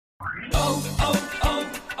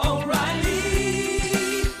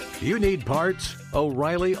O'Reilly. You need parts?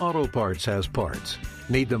 O'Reilly Auto Parts has parts.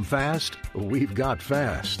 Need them fast? We've got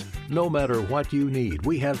fast. No matter what you need,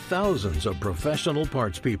 we have thousands of professional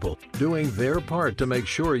parts people doing their part to make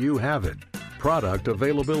sure you have it. Product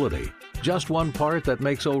availability. Just one part that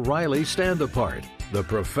makes O'Reilly stand apart. The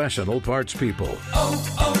professional parts people.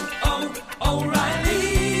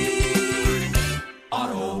 O'Reilly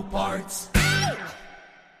Auto Parts.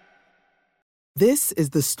 This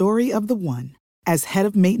is the story of the one. As head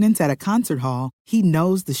of maintenance at a concert hall, he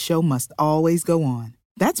knows the show must always go on.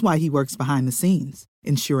 That's why he works behind the scenes,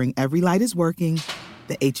 ensuring every light is working,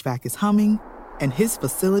 the HVAC is humming, and his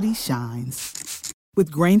facility shines.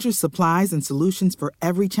 With Grainger's supplies and solutions for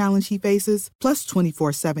every challenge he faces, plus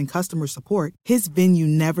 24/7 customer support, his venue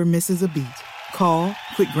never misses a beat. Call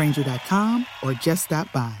quickgrainger.com or just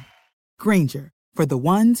stop by. Grainger, for the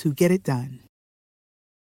ones who get it done.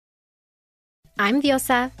 I'm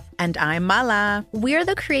Diosa. And I'm Mala. We're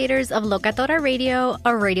the creators of Locatora Radio,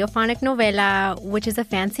 a radiophonic novela, which is a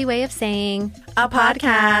fancy way of saying a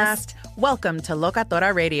podcast. Welcome to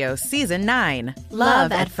Locatora Radio Season 9.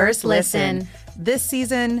 Love at First Listen. This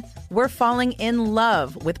season, we're falling in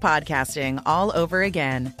love with podcasting all over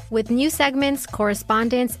again. With new segments,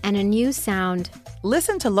 correspondence, and a new sound.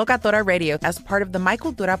 Listen to Locatora Radio as part of the My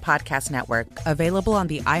Cultura Podcast Network, available on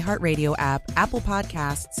the iHeartRadio app, Apple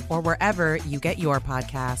Podcasts, or wherever you get your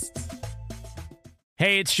podcasts.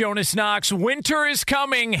 Hey, it's Jonas Knox. Winter is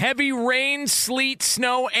coming. Heavy rain, sleet,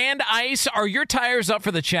 snow, and ice. Are your tires up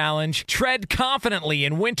for the challenge? Tread confidently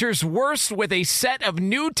in winter's worst with a set of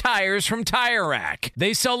new tires from Tire Rack.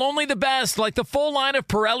 They sell only the best, like the full line of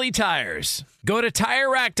Pirelli tires. Go to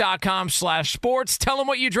TireRack.com/sports. Tell them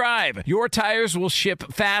what you drive. Your tires will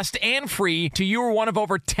ship fast and free to you or one of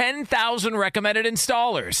over 10,000 recommended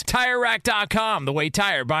installers. TireRack.com, the way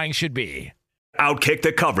tire buying should be. Outkick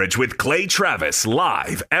the coverage with Clay Travis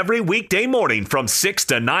live every weekday morning from 6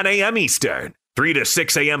 to 9 a.m. Eastern, 3 to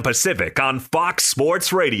 6 a.m. Pacific on Fox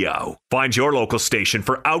Sports Radio. Find your local station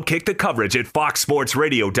for Outkick the coverage at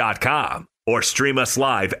foxsportsradio.com or stream us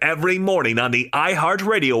live every morning on the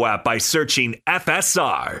iHeartRadio app by searching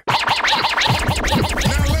FSR. Now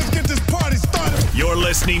let's get this party started. You're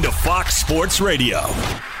listening to Fox Sports Radio.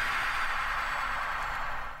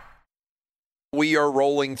 We are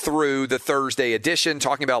rolling through the Thursday edition,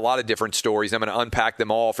 talking about a lot of different stories. I'm going to unpack them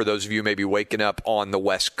all for those of you maybe waking up on the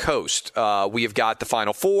West Coast. We have got the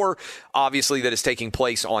Final Four, obviously, that is taking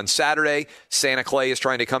place on Saturday. Santa Clay is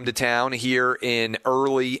trying to come to town here in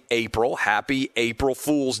early April. Happy April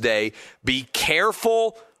Fool's Day. Be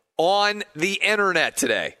careful on the internet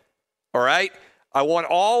today, all right? I want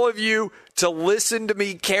all of you to listen to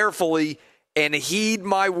me carefully and heed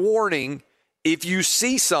my warning. If you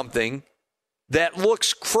see something that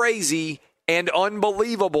looks crazy and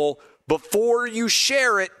unbelievable, before you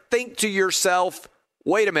share it, think to yourself,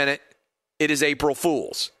 wait a minute, it is April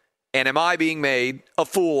Fool's. And am I being made a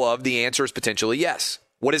fool of? The answer is potentially yes.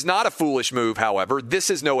 What is not a foolish move, however, this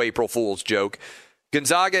is no April Fool's joke.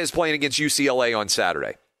 Gonzaga is playing against UCLA on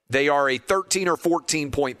Saturday. They are a 13 or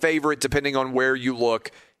 14-point favorite, depending on where you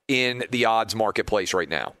look in the odds marketplace right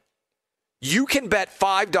now. You can bet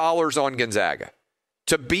 $5 on Gonzaga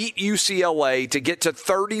to beat UCLA to get to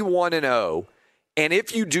 31-0. And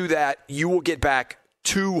if you do that, you will get back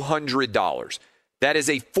 $200. That is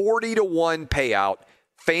a 40-1 payout.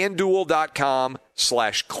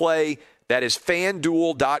 FanDuel.com/Clay. That is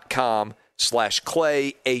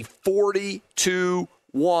FanDuel.com/Clay. A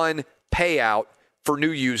 40-1 payout for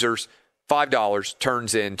new users. $5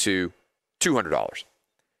 turns into $200.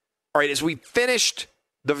 All right, as we finished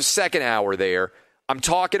the second hour there, I'm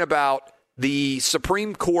talking about the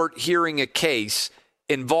Supreme Court hearing a case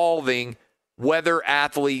involving whether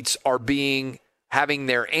athletes are having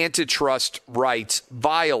their antitrust rights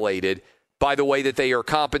violated by the way that they are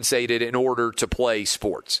compensated in order to play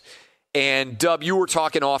sports. And Dub, you were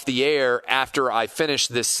talking off the air after I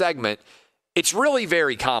finished this segment. It's really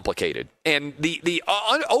very complicated. And the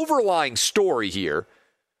overlying story here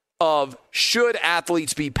of should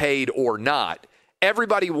athletes be paid or not,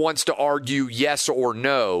 everybody wants to argue yes or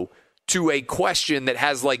no to a question that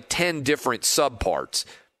has like 10 different subparts.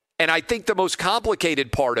 And I think the most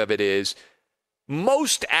complicated part of it is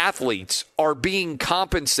most athletes are being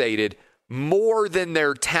compensated more than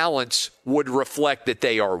their talents would reflect that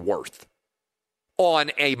they are worth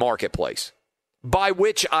on a marketplace. By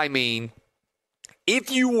which I mean,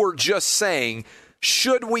 if you were just saying,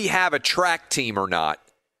 should we have a track team or not?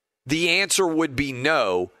 The answer would be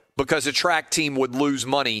no, because a track team would lose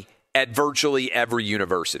money at virtually every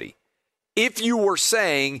university. If you were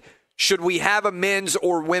saying, should we have a men's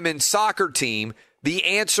or women's soccer team? The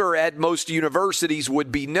answer at most universities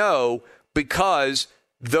would be no, because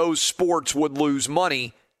those sports would lose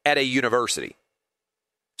money at a university.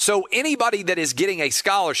 So anybody that is getting a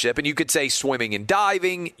scholarship, and you could say swimming and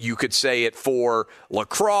diving, you could say it for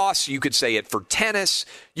lacrosse, you could say it for tennis,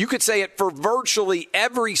 you could say it for virtually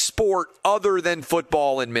every sport other than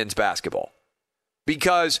football and men's basketball.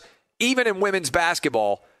 Because even in women's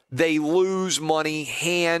basketball, they lose money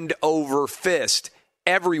hand over fist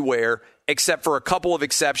everywhere, except for a couple of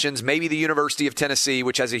exceptions, maybe the University of Tennessee,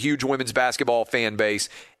 which has a huge women's basketball fan base,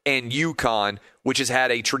 and UConn, which has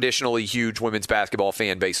had a traditionally huge women's basketball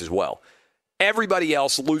fan base as well. Everybody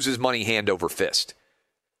else loses money hand over fist.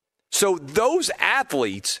 So those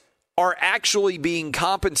athletes are actually being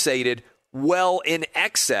compensated well in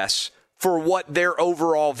excess for what their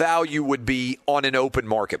overall value would be on an open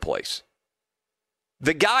marketplace.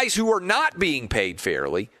 The guys who are not being paid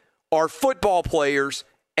fairly are football players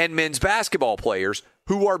and men's basketball players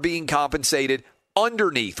who are being compensated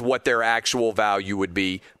underneath what their actual value would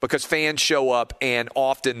be, because fans show up and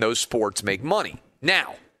often those sports make money.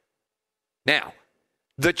 Now,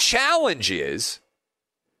 the challenge is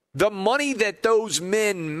the money that those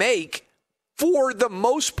men make, for the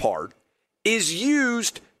most part, is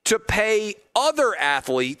used to pay other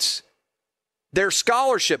athletes their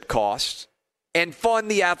scholarship costs and fund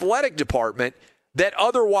the athletic department that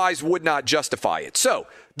otherwise would not justify it. So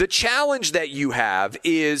the challenge that you have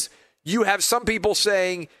is you have some people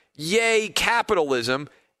saying, yay, capitalism,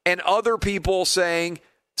 and other people saying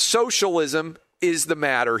socialism is the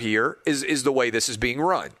matter here, is the way this is being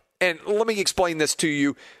run. And let me explain this to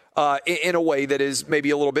you in a way that is maybe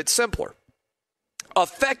a little bit simpler.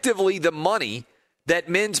 Effectively, the money that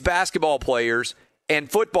men's basketball players and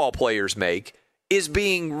football players make is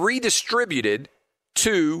being redistributed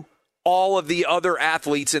to all of the other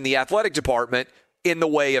athletes in the athletic department in the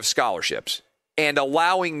way of scholarships and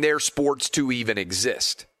allowing their sports to even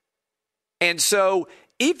exist. And so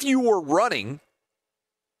if you were running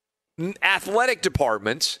athletic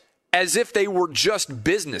departments as if they were just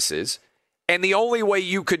businesses, and the only way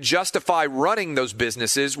you could justify running those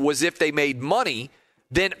businesses was if they made money,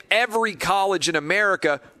 then every college in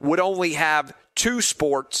America would only have two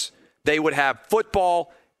sports. They would have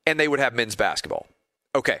football and they would have men's basketball.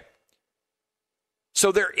 Okay.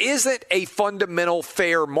 So there isn't a fundamental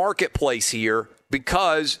fair marketplace here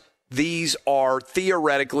because these are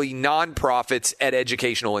theoretically nonprofits at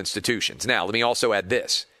educational institutions. Now, let me also add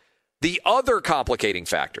this. The other complicating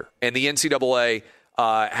factor, and the NCAA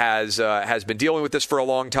has been dealing with this for a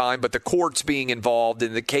long time, but the courts being involved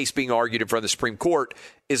and the case being argued in front of the Supreme Court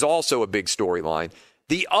is also a big storyline.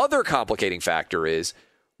 The other complicating factor is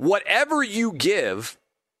whatever you give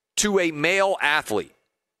to a male athlete,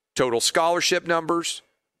 total scholarship numbers,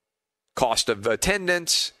 cost of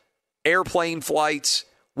attendance, airplane flights,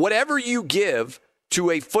 whatever you give to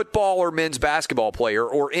a football or men's basketball player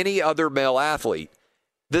or any other male athlete,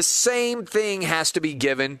 the same thing has to be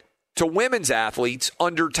given to women's athletes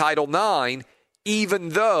under Title IX, even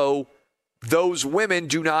though those women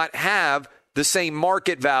do not have the same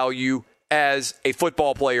market value as a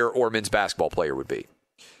football player or men's basketball player would be.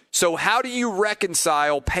 So how do you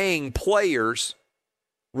reconcile paying players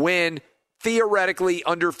when theoretically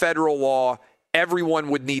under federal law, everyone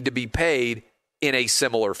would need to be paid in a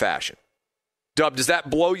similar fashion? Dub, does that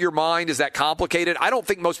blow your mind? Is that complicated? I don't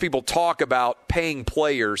think most people talk about paying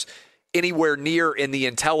players anywhere near in the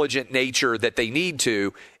intelligent nature that they need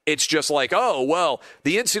to. It's just like, oh, well,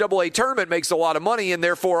 the NCAA tournament makes a lot of money, and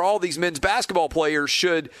therefore all these men's basketball players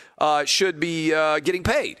should be getting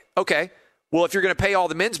paid. Okay. Well, if you're going to pay all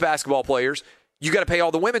the men's basketball players, you got to pay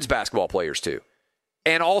all the women's basketball players too.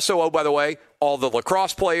 And also, oh, by the way, all the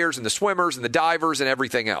lacrosse players and the swimmers and the divers and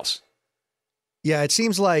everything else. Yeah, it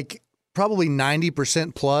seems like probably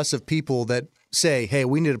 90% plus of people that say, hey,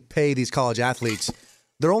 we need to pay these college athletes,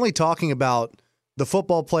 they're only talking about the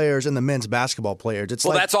football players and the men's basketball players. It's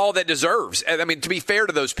that's all that deserves. I mean, to be fair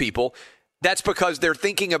to those people, that's because they're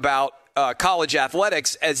thinking about college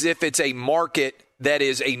athletics as if it's a market that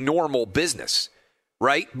is a normal business,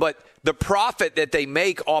 right? But the profit that they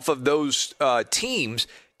make off of those teams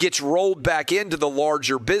gets rolled back into the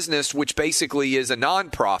larger business, which basically is a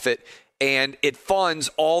nonprofit, and it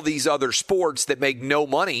funds all these other sports that make no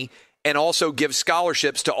money and also gives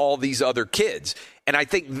scholarships to all these other kids. And I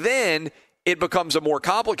think then it becomes a more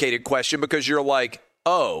complicated question because you're like,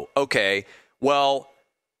 oh, okay, well,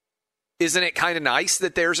 isn't it kind of nice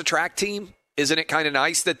that there's a track team? Isn't it kind of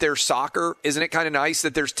nice that there's soccer? Isn't it kind of nice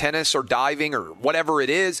that there's tennis or diving or whatever it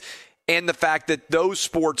is? And the fact that those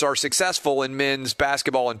sports are successful in men's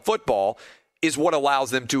basketball and football, is what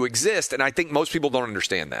allows them to exist. And I think most people don't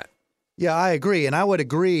understand that. Yeah, I agree. And I would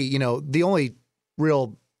agree, the only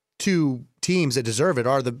real two teams that deserve it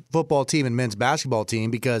are the football team and men's basketball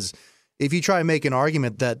team, because if you try to make an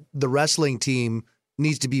argument that the wrestling team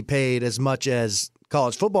needs to be paid as much as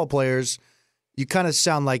college football players, you kind of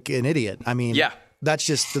sound like an idiot. I mean, that's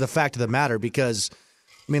just the fact of the matter, because,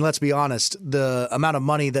 let's be honest, the amount of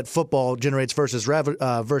money that football generates versus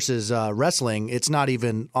wrestling, it's not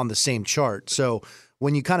even on the same chart. So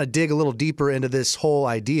when you kind of dig a little deeper into this whole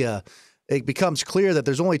idea, it becomes clear that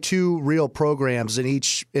there's only two real programs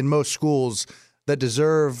in most schools that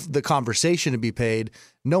deserve the conversation to be paid.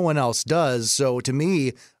 No one else does. So to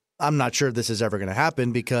me, I'm not sure this is ever going to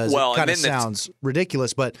happen, because it kind of sounds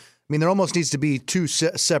ridiculous. But there almost needs to be two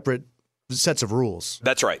separate sets of rules.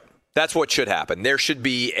 That's right. That's what should happen. There should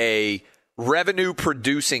be a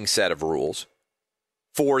revenue-producing set of rules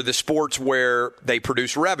for the sports where they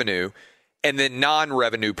produce revenue, and then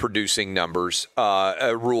non-revenue-producing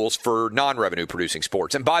rules for non-revenue-producing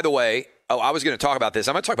sports. And by the way, I was going to talk about this.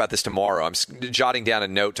 I'm going to talk about this tomorrow. I'm jotting down a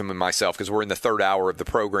note to myself because we're in the third hour of the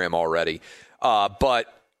program already. But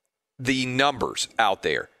the numbers out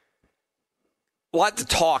there. A lot to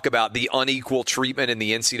talk about the unequal treatment in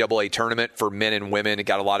the NCAA tournament for men and women. It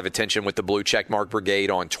got a lot of attention with the Blue Checkmark Brigade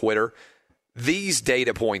on Twitter. These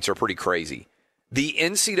data points are pretty crazy. The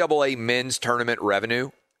NCAA men's tournament revenue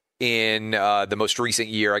in the most recent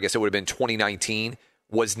year, I guess it would have been 2019,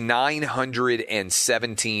 was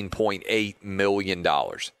 $917.8 million.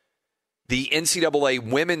 The NCAA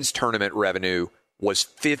women's tournament revenue was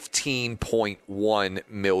 $15.1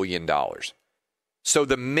 million. So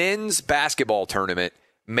the men's basketball tournament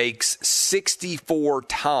makes 64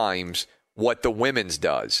 times what the women's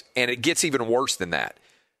does. And it gets even worse than that.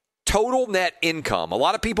 Total net income. A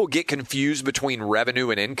lot of people get confused between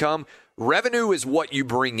revenue and income. Revenue is what you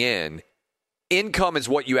bring in. Income is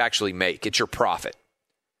what you actually make. It's your profit.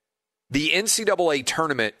 The NCAA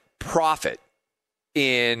tournament profit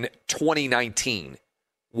in 2019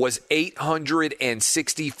 was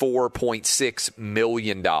 $864.6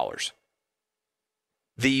 million.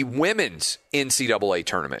 The women's NCAA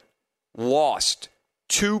tournament lost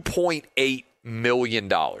 $2.8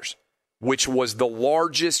 million, which was the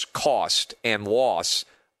largest cost and loss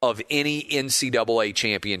of any NCAA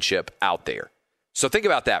championship out there. So think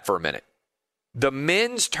about that for a minute. The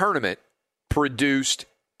men's tournament produced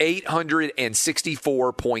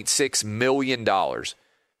 $864.6 million.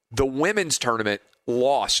 The women's tournament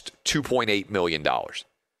lost $2.8 million.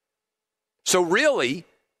 So really,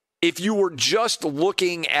 if you were just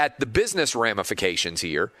looking at the business ramifications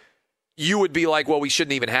here, you would be like, well, we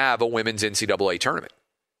shouldn't even have a women's NCAA tournament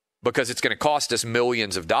because it's going to cost us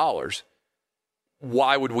millions of dollars.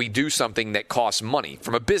 Why would we do something that costs money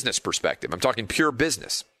from a business perspective? I'm talking pure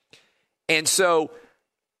business. And so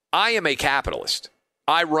I am a capitalist.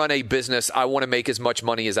 I run a business. I want to make as much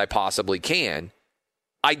money as I possibly can.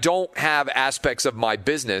 I don't have aspects of my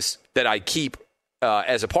business that I keep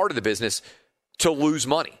as a part of the business to lose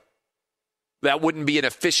money. That wouldn't be an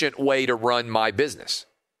efficient way to run my business.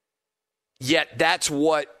 Yet that's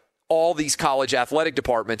what all these college athletic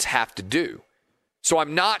departments have to do. So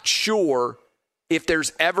I'm not sure if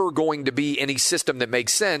there's ever going to be any system that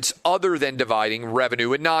makes sense other than dividing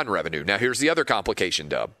revenue and non-revenue. Now, here's the other complication,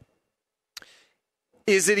 Dub.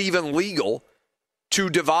 Is it even legal to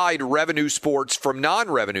divide revenue sports from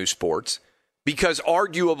non-revenue sports? Because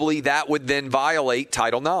arguably that would then violate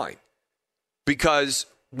Title IX. Because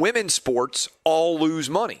women's sports all lose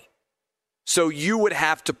money. So you would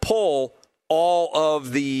have to pull all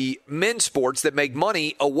of the men's sports that make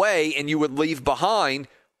money away, and you would leave behind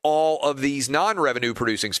all of these non-revenue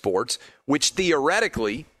producing sports, which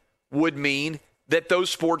theoretically would mean that those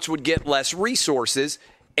sports would get less resources,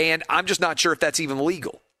 and I'm just not sure if that's even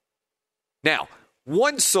legal. Now,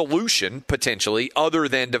 one solution, potentially, other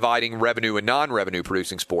than dividing revenue and non-revenue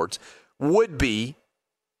producing sports, would be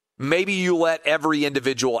maybe you let every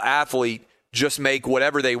individual athlete just make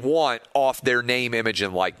whatever they want off their name, image,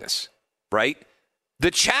 and likeness, right?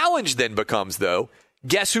 The challenge then becomes, though,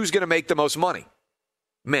 guess who's going to make the most money?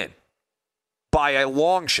 Men. By a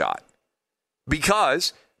long shot.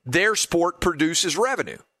 Because their sport produces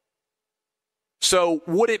revenue. So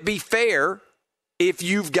would it be fair if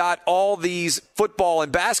you've got all these football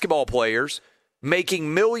and basketball players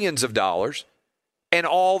making millions of dollars and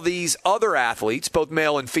all these other athletes, both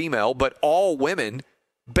male and female, but all women,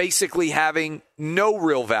 basically having no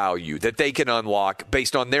real value that they can unlock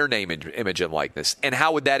based on their name, image, and likeness? And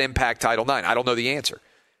how would that impact Title IX? I don't know the answer.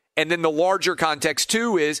 And then the larger context,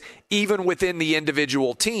 too, is even within the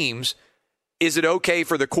individual teams, is it okay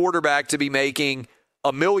for the quarterback to be making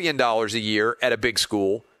 $1 million a year at a big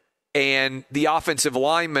school, and the offensive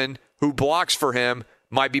lineman who blocks for him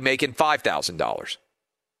might be making $5,000?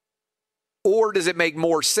 Or does it make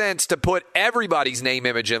more sense to put everybody's name,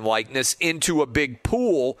 image, and likeness into a big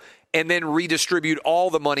pool and then redistribute all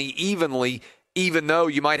the money evenly, even though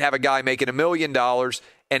you might have a guy making $1 million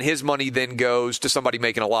and his money then goes to somebody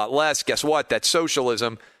making a lot less? Guess what? That's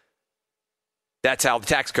socialism. That's how the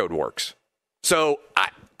tax code works. So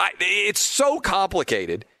it's so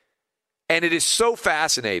complicated, and it is so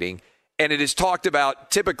fascinating, and it is talked about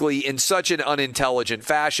typically in such an unintelligent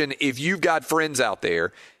fashion. If you've got friends out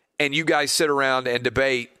there and you guys sit around and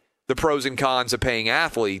debate the pros and cons of paying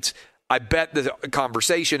athletes, I bet the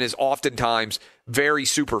conversation is oftentimes very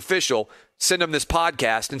superficial. Send them this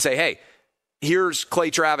podcast and say, hey, here's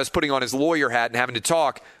Clay Travis putting on his lawyer hat and having to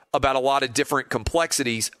talk about a lot of different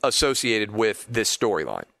complexities associated with this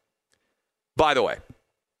storyline. By the way,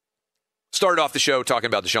 started off the show talking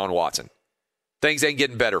about Deshaun Watson. Things ain't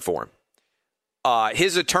getting better for him.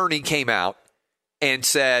 His attorney came out and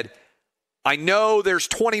said, I know there's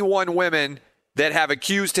 21 women that have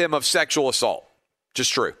accused him of sexual assault.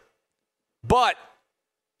 Just true. But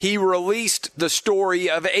he released the story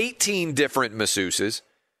of 18 different masseuses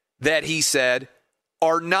that he said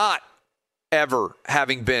are not ever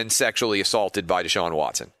having been sexually assaulted by Deshaun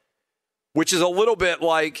Watson, which is a little bit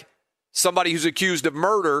like somebody who's accused of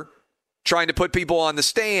murder trying to put people on the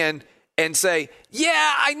stand and say,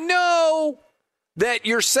 yeah, I know that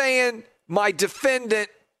you're saying my defendant,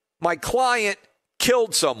 my client,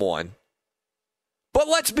 killed someone. But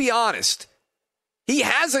let's be honest. He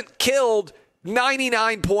hasn't killed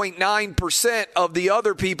 99.9% of the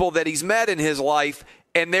other people that he's met in his life,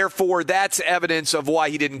 and therefore that's evidence of why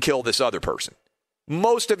he didn't kill this other person.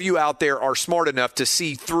 Most of you out there are smart enough to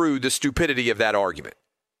see through the stupidity of that argument.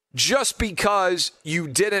 Just because you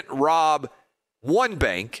didn't rob one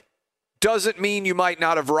bank doesn't mean you might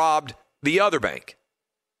not have robbed the other bank.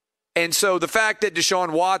 And so the fact that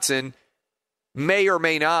Deshaun Watson may or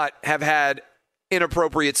may not have had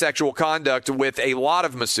inappropriate sexual conduct with a lot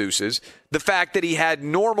of masseuses, the fact that he had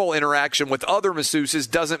normal interaction with other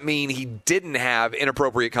masseuses doesn't mean he didn't have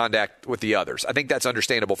inappropriate contact with the others. I think that's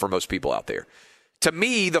understandable for most people out there. To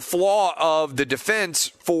me, the flaw of the defense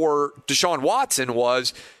for Deshaun Watson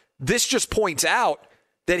was this just points out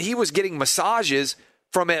that he was getting massages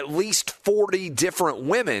from at least 40 different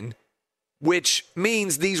women, which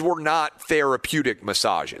means these were not therapeutic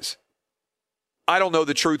massages. I don't know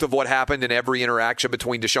the truth of what happened in every interaction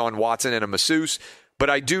between Deshaun Watson and a masseuse, but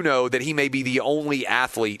I do know that he may be the only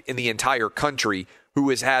athlete in the entire country who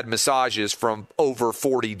has had massages from over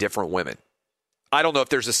 40 different women. I don't know if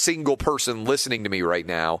there's a single person listening to me right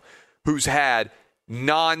now who's had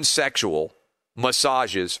non-sexual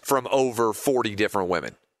massages from over 40 different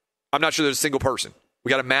women. I'm not sure there's a single person. We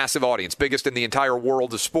got a massive audience, biggest in the entire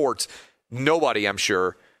world of sports. Nobody, I'm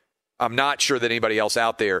not sure that anybody else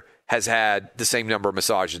out there has had the same number of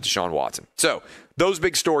massages as Deshaun Watson. So those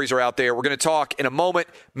big stories are out there. We're going to talk in a moment.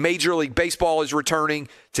 Major League Baseball is returning.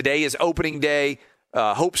 Today is opening day.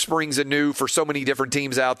 Hope springs anew for so many different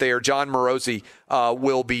teams out there. John Morosi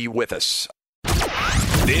will be with us.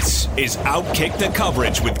 This is Outkick the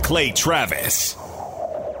Coverage with Clay Travis.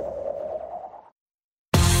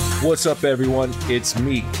 What's up, everyone? It's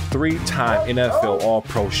me, three-time NFL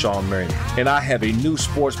All-Pro Sean Merriman, and I have a new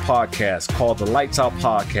sports podcast called the Lights Out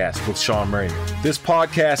Podcast with Sean Merriman. This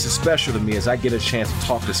podcast is special to me as I get a chance to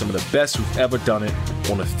talk to some of the best who've ever done it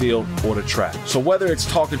on the field or the track. So whether it's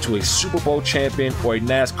talking to a Super Bowl champion or a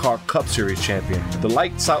NASCAR Cup Series champion, the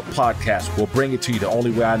Lights Out Podcast will bring it to you the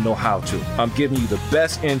only way I know how to. I'm giving you the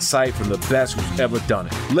best insight from the best who's ever done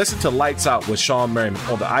it. Listen to Lights Out with Sean Merriman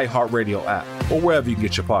on the iHeartRadio app or wherever you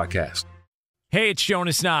get your podcast. Hey, it's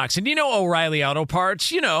Jonas Knox, and you know O'Reilly Auto Parts.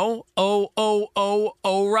 You know,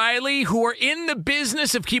 O'Reilly, who are in the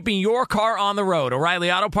business of keeping your car on the road. O'Reilly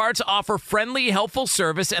Auto Parts offer friendly, helpful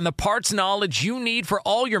service and the parts knowledge you need for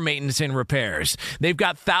all your maintenance and repairs. They've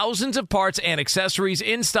got thousands of parts and accessories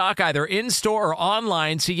in stock, either in-store or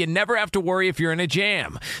online, so you never have to worry if you're in a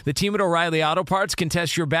jam. The team at O'Reilly Auto Parts can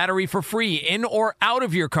test your battery for free, in or out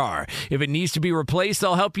of your car. If it needs to be replaced,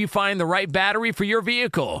 they'll help you find the right battery for your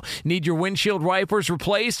vehicle. Need your windshield wipers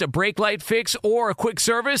replaced, a brake light fix, or a quick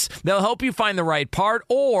service? They'll help you find the right part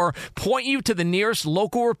or point you to the nearest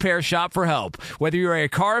local repair shop for help. Whether you're a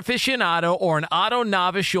car aficionado or an auto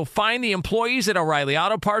novice, you'll find the employees at O'Reilly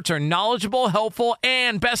Auto Parts are knowledgeable, helpful,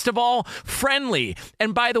 and best of all, friendly.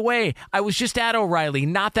 And by the way, I was just at O'Reilly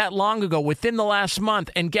not that long ago, within the last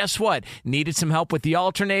month, and guess what? Needed some help with the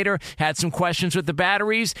alternator, had some questions with the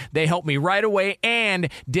batteries. They helped me right away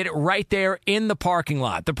and did it right there in the parking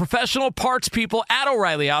lot. The professional parts people at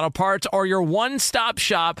O'Reilly Auto Parts are your one-stop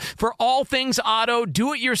shop for all things auto,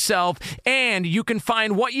 do-it-yourself, and you can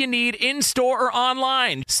find what you need in-store or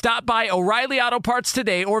online. Stop by O'Reilly Auto Parts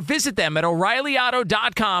today or visit them at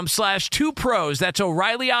O'ReillyAuto.com/2pros. That's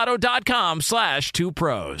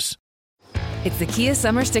O'ReillyAuto.com/2pros. It's the Kia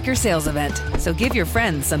Summer Sticker Sales Event, so give your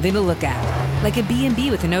friends something to look at, like a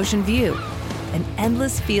B&B with an ocean view, an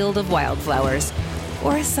endless field of wildflowers,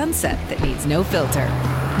 or a sunset that needs no filter.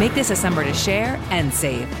 Make this a summer to share and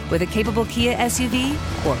save with a capable Kia SUV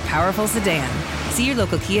or powerful sedan. See your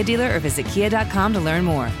local Kia dealer or visit kia.com to learn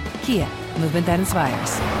more. Kia, movement that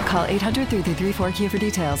inspires. Call 800-3334-KIA for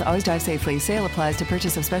details. Always drive safely. Sale applies to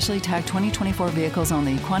purchase of specially tagged 2024 vehicles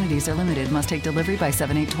only. Quantities are limited. Must take delivery by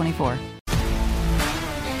 7/8/24.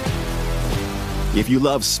 If you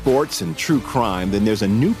love sports and true crime, then there's a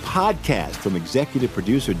new podcast from executive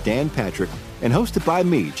producer Dan Patrick and hosted by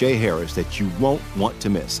me, Jay Harris, that you won't want to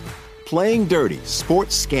miss. Playing Dirty: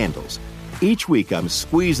 Sports Scandals. Each week, I'm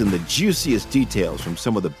squeezing the juiciest details from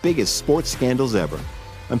some of the biggest sports scandals ever.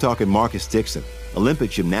 I'm talking Marcus Dixon,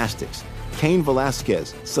 Olympic gymnastics, Cain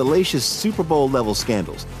Velasquez, salacious Super Bowl-level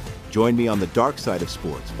scandals. Join me on the dark side of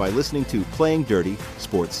sports by listening to Playing Dirty: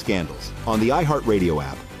 Sports Scandals on the iHeartRadio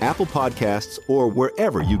app, Apple Podcasts, or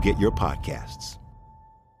wherever you get your podcasts.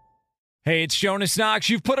 Hey, it's Jonas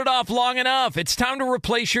Knox. You've put it off long enough. It's time to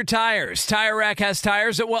replace your tires. Tire Rack has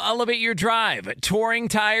tires that will elevate your drive. Touring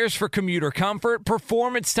tires for commuter comfort,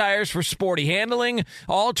 performance tires for sporty handling,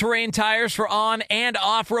 all-terrain tires for on- and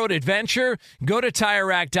off-road adventure. Go to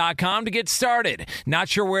TireRack.com to get started. Not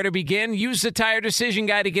sure where to begin? Use the Tire Decision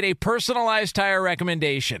Guide to get a personalized tire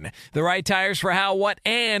recommendation. The right tires for how, what,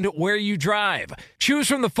 and where you drive. Choose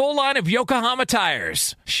from the full line of Yokohama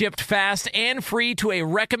tires. Shipped fast and free to a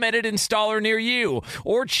recommended installer near you,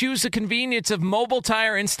 or choose the convenience of mobile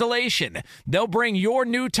tire installation. They'll bring your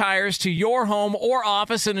new tires to your home or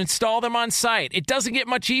office and install them on site. It doesn't get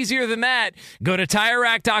much easier than that. Go to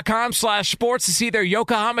TireRack.com/sports to see their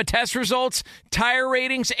Yokohama test results, tire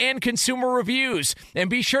ratings, and consumer reviews. And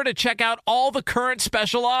be sure to check out all the current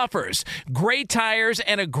special offers. Great tires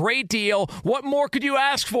and a great deal. What more could you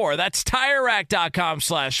ask for? That's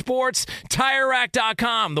TireRack.com/sports.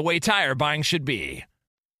 TireRack.com, the way tire buying should be.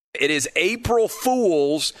 It is April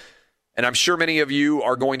Fool's, and I'm sure many of you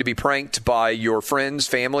are going to be pranked by your friends,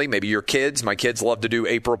 family, maybe your kids. My kids love to do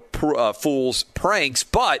April Fool's pranks,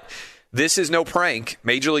 but this is no prank.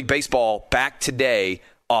 Major League Baseball back today,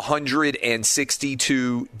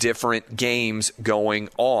 162 different games going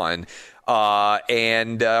on,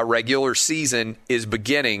 and regular season is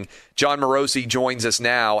beginning. John Morosi joins us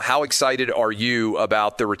now. How excited are you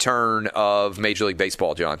about the return of Major League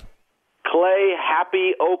Baseball, John? Clay,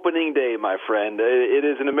 happy opening day, my friend. It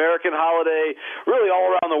is an American holiday really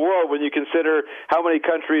all around the world when you consider how many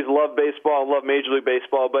countries love baseball and love Major League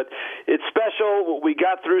Baseball. But it's special. We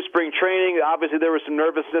got through spring training. Obviously, there was some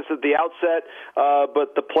nervousness at the outset,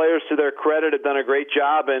 but the players, to their credit, have done a great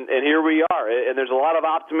job, and here we are. And there's a lot of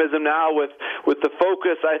optimism now with the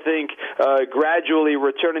focus, I think, gradually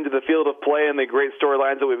returning to the field of play and the great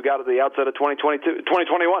storylines that we've got at the outset of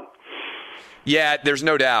 2021. Yeah, there's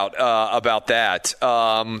no doubt about that.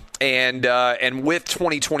 And with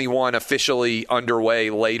 2021 officially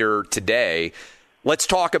underway later today, let's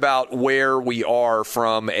talk about where we are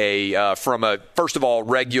from a first of all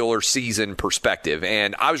regular season perspective.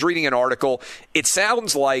 And I was reading an article. It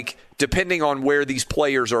sounds like, depending on where these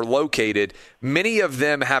players are located, many of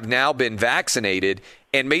them have now been vaccinated.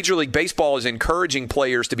 And Major League Baseball is encouraging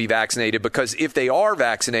players to be vaccinated because if they are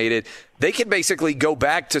vaccinated, they can basically go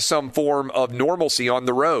back to some form of normalcy on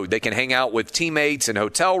the road. They can hang out with teammates in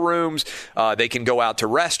hotel rooms. They can go out to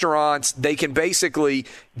restaurants. They can basically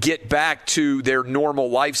get back to their normal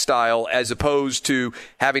lifestyle as opposed to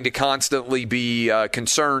having to constantly be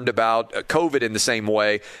concerned about COVID in the same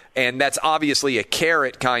way. And that's obviously a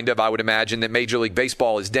carrot, kind of, I would imagine, that Major League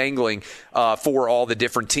Baseball is dangling for all the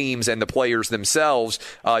different teams and the players themselves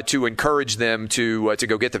to encourage them to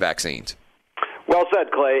go get the vaccines. Well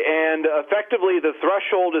said, Clay. And effectively, the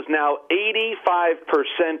threshold is now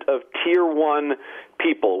 85% of Tier 1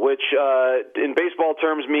 people, which in baseball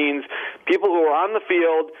terms means people who are on the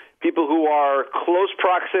field, people who are close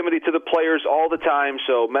proximity to the players all the time,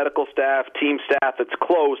 so medical staff, team staff that's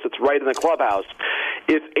close, that's right in the clubhouse.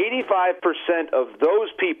 If 85% of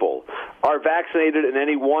those people are vaccinated in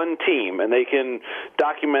any one team, and they can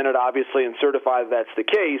document it, obviously, and certify that that's the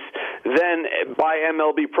case, then by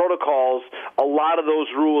MLB protocols, a lot of those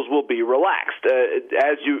rules will be relaxed,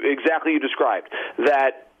 as you described,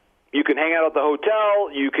 that You can hang out at the hotel.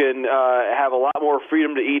 You can have a lot more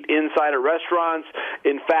freedom to eat inside at restaurants.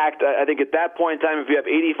 In fact, I think at that point in time, if you have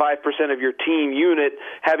 85% of your team unit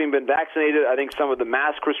having been vaccinated, I think some of the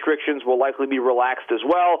mask restrictions will likely be relaxed as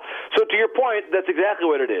well. So to your point, that's exactly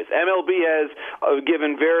what it is. MLB has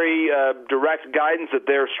given very direct guidance that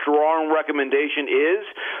their strong recommendation is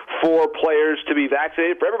for players to be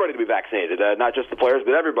vaccinated, for everybody to be vaccinated, not just the players,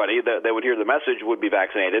 but everybody that would hear the message would be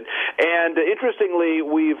vaccinated. And interestingly,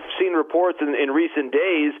 we've seen reports in recent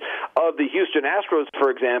days of the Houston Astros, for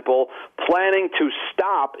example, planning to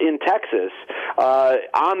stop in Texas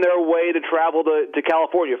on their way to travel to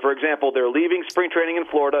California. For example, they're leaving spring training in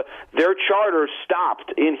Florida. Their charter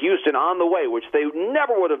stopped in Houston on the way, which they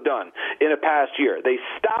never would have done in a past year. They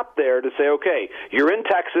stopped there to say, okay, you're in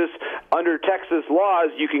Texas. Under Texas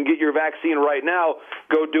laws, you can get your vaccine right now.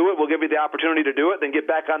 Go do it. We'll give you the opportunity to do it, then get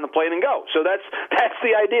back on the plane and go. So that's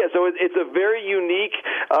the idea. So it's a very unique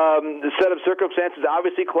set of circumstances,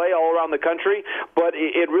 obviously, Clay, all around the country, but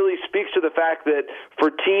it really speaks to the fact that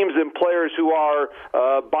for teams and players who are,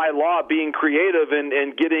 by law, being creative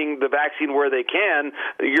and getting the vaccine where they can,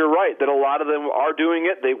 you're right, that a lot of them are doing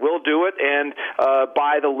it, they will do it, and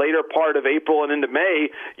by the later part of April and into May,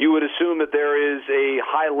 you would assume that there is a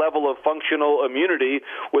high level of functional immunity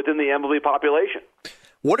within the MLB population.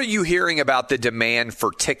 What are you hearing about the demand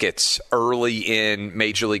for tickets early in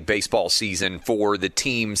Major League Baseball season for the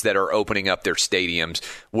teams that are opening up their stadiums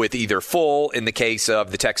with either full in the case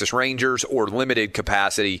of the Texas Rangers or limited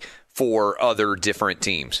capacity for other different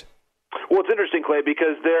teams? Well, it's interesting, Clay,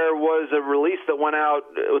 because there was a release that went out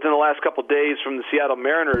within the last couple of days from the Seattle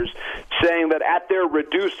Mariners saying that at their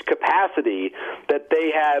reduced capacity that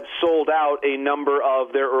they have sold out a number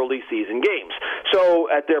of their early season games. So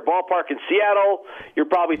at their ballpark in Seattle, you're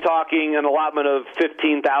probably talking an allotment of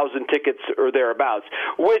 15,000 tickets or thereabouts,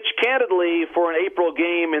 which candidly for an April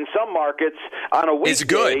game in some markets on a weekday is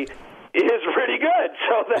good. Is pretty good.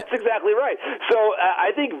 So that's exactly right. So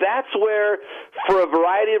I think that's where, for a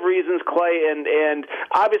variety of reasons, Clay, and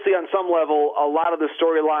obviously on some level, a lot of the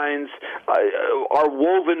storylines are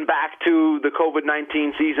woven back to the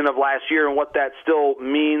COVID-19 season of last year and what that still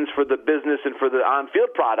means for the business and for the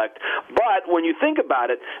on-field product. But when you think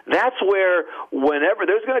about it, that's where whenever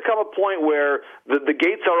there's going to come a point where the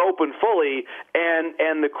gates are open fully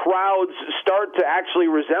and the crowds start to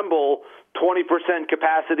actually resemble 20%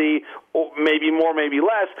 capacity, maybe more, maybe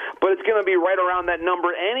less, but it's going to be right around that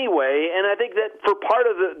number anyway. And I think that for part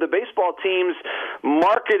of the baseball team's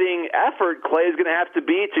marketing effort, Clay, is going to have to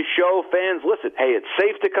be to show fans, listen, hey, it's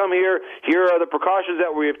safe to come here. Here are the precautions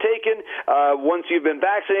that we have taken. Once you've been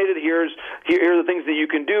vaccinated, here are the things that you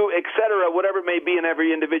can do, et cetera, whatever it may be in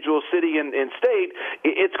every individual city and state.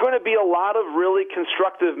 It's going to be a lot of really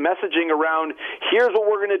constructive messaging around here's what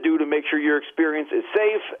we're going to do to make sure your experience is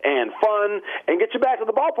safe and fun and get you back to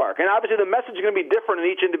the ballpark. And obviously the message is going to be different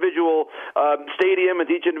in each individual stadium and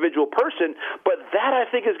each individual person, but that I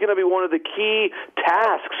think is going to be one of the key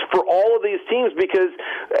tasks for all of these teams because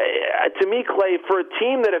to me, Clay, for a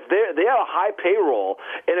team that if they have a high payroll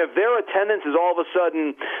and if their attendance is all of a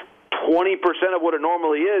sudden 20% of what it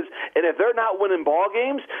normally is, and if they're not winning ball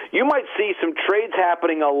games, you might see some trades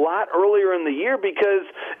happening a lot earlier in the year because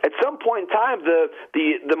at some point in time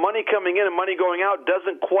the money coming in and money going out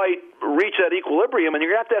doesn't quite reach that equilibrium, and you're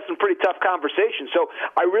going to have some pretty tough conversations. So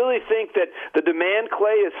I really think that the demand,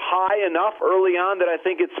 Clay, is high enough early on that I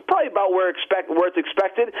think it's probably about where it's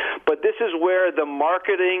expected, but this is where the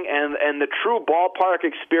marketing and the true ballpark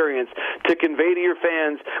experience to convey to your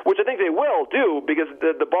fans, which I think they will do because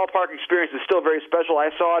the ballpark experience is still very special. I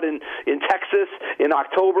saw it in Texas in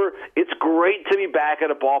October. It's great to be back at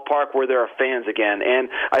a ballpark where there are fans again, and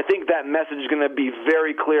I think that message is going to be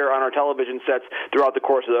very clear on our television sets throughout the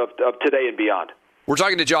course of today and beyond. We're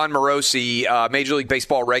talking to Jon Morosi, Major League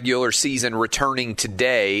Baseball regular season returning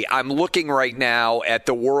today. I'm looking right now at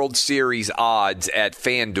the World Series odds at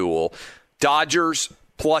FanDuel. Dodgers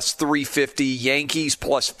plus 350, Yankees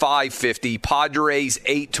plus 550, Padres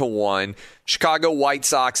 8-1, Chicago White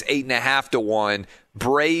Sox 8.5-1,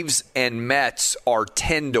 Braves and Mets are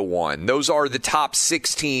 10-1. Those are the top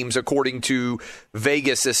 6 teams according to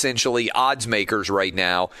Vegas, essentially odds makers right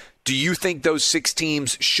now. Do you think those 6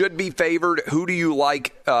 teams should be favored? Who do you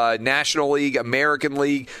like? National League, American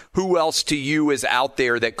League? Who else to you is out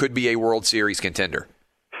there that could be a World Series contender?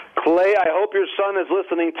 Clay, I hope your son is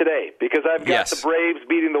listening today because I've got the Braves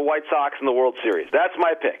beating the White Sox in the World Series. That's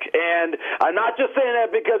my pick. And I'm not just saying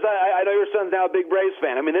that because I know your son's now a big Braves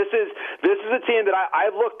fan. I mean, this is a team that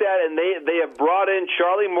I've looked at, and they have brought in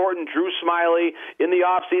Charlie Morton, Drew Smyly in the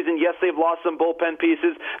offseason. Yes, they've lost some bullpen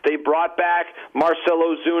pieces. They brought back Marcell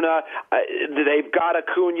Ozuna. They've got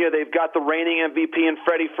Acuna. They've got the reigning MVP in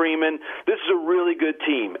Freddie Freeman. This is a really good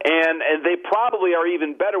team. And they probably are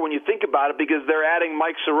even better when you think about it because they're adding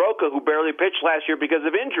Mike Soroka, who barely pitched last year because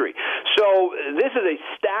of injury. So this is a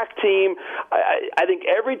stacked team. I think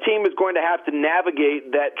every team is going to have to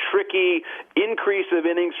navigate that tricky increase of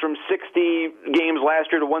innings from 60 games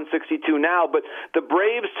last year to 162 now. But the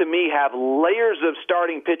Braves, to me, have layers of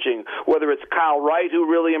starting pitching, whether it's Kyle Wright, who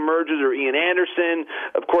really emerges, or Ian Anderson,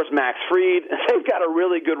 of course, Max Fried. They've got a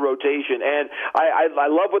really good rotation. And I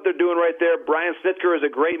love what they're doing right there. Brian Snitker is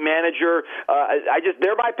a great manager.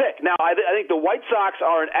 They're my pick. Now, I think the White Sox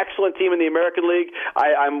are an excellent team in the American League.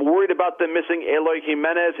 I'm worried about them missing Eloy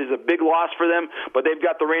Jimenez. He's a big loss for them, but they've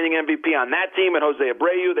got the reigning MVP on that team and Jose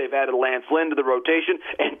Abreu. They've added Lance Lynn to the rotation,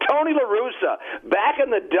 and Tony La Russa back in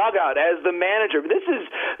the dugout as the manager. This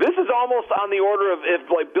is almost on the order of if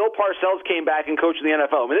like Bill Parcells came back and coached the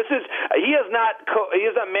NFL. I mean, he has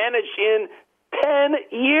not managed in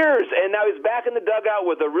 10 years, and now he's back in the dugout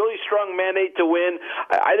with a really strong mandate to win.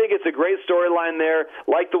 I think it's a great storyline there,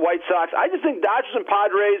 like the White Sox. I just think Dodgers and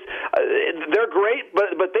Padres, they're great,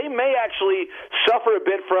 but they may actually suffer a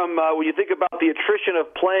bit from, when you think about the attrition of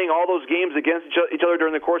playing all those games against each other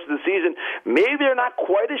during the course of the season, maybe they're not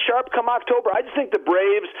quite as sharp come October. I just think the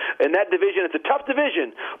Braves in that division, it's a tough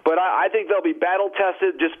division, but I think they'll be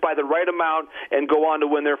battle-tested just by the right amount and go on to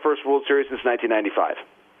win their first World Series since 1995.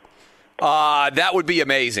 That would be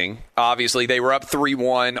amazing. Obviously, they were up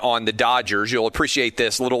 3-1 on the Dodgers. You'll appreciate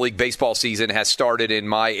this. Little League baseball season has started in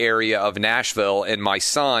my area of Nashville, and my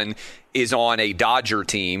son is on a Dodger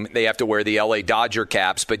team. They have to wear the LA Dodger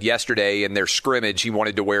caps, but yesterday in their scrimmage, he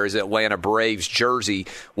wanted to wear his Atlanta Braves jersey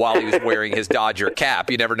while he was wearing his Dodger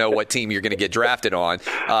cap. You never know what team you're going to get drafted on.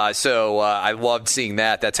 So I loved seeing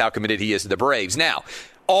that. That's how committed he is to the Braves. Now,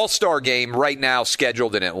 All-Star game right now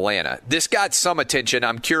scheduled in Atlanta. This got some attention.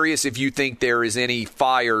 I'm curious if you think there is any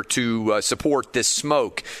fire to support this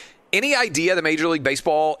smoke. Any idea that Major League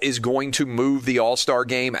Baseball is going to move the All-Star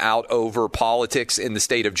game out over politics in the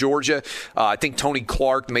state of Georgia? I think Tony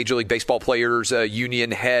Clark, the Major League Baseball Players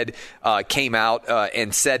Union head, came out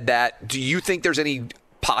and said that. Do you think there's any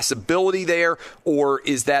possibility there, or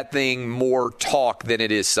is that thing more talk than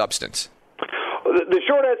it is substance? The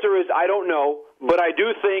short answer is I don't know. But I do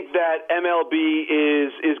think that MLB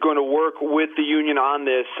is going to work with the union on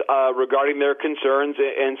this regarding their concerns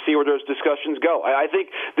and see where those discussions go. I think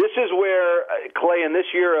this is where, Clay, in this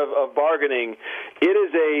year of bargaining, it is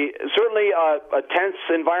certainly a tense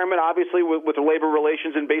environment, obviously, with the labor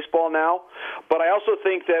relations in baseball now. But I also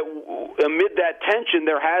think that amid that tension,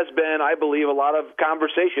 there has been, I believe, a lot of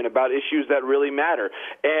conversation about issues that really matter.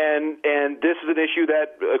 And this is an issue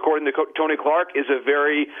that, according to Tony Clark, is a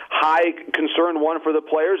very high concern one for the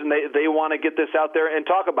players, and they want to get this out there and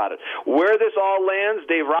talk about it. Where this all lands,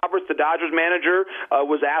 Dave Roberts, the Dodgers manager,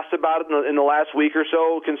 was asked about it in the last week or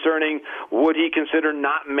so concerning would he consider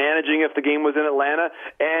not managing if the game was in Atlanta,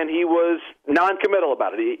 and he was non-committal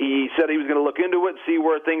about it. He said he was going to look into it, see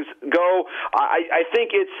where things go. I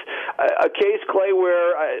think it's a case, Clay,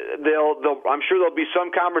 where I'm sure there'll be some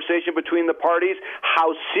conversation between the parties.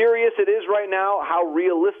 How serious it is right now, how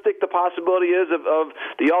realistic the possibility is of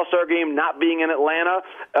the All-Star game not being in Atlanta,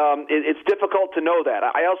 it's difficult to know that.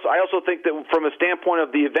 I also think that from a standpoint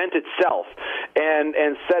of the event itself and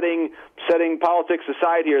setting politics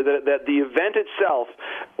aside here, that the event itself,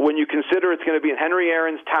 when you consider it's going to be in Henry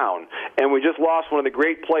Aaron's town, and we just lost one of the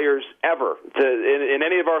great players ever in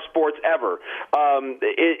any of our sports ever,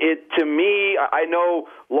 to me, I know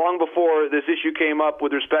long before this issue came up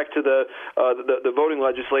with respect to the voting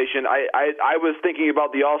legislation, I was thinking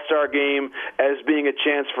about the All-Star game as being a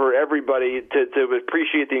chance for everybody to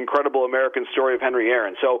appreciate the incredible American story of Henry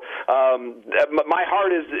Aaron. So my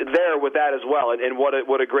heart is there with that as well, and what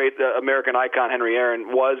a great American icon Henry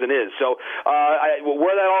Aaron was and is. So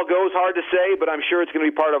where that all goes, hard to say, but I'm sure it's going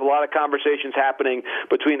to be part of a lot of conversations happening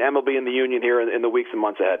between MLB and the union here in the weeks and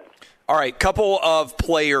months ahead. All right, couple of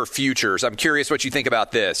player futures. I'm curious what you think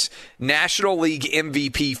about this. National League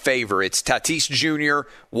MVP favorites: Tatis Jr.,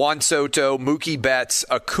 Juan Soto, Mookie Betts,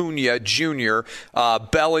 Acuna Jr.,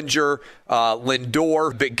 Bellinger,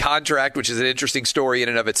 Lindor, big contract, which is an interesting story in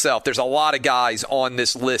and of itself. There's a lot of guys on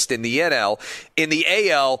this list in the NL. In the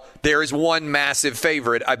AL, there is one massive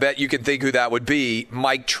favorite. I bet you can think who that would be.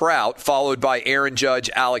 Mike Trout, followed by Aaron Judge,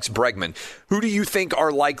 Alex Bregman. Who do you think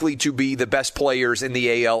are likely to be the best players in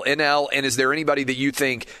the AL, NL, and is there anybody that you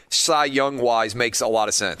think Cy Young-wise makes a lot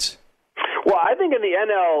of sense? Well, I think in the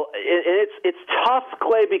NL, it's tough,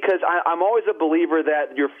 Clay, because I'm always a believer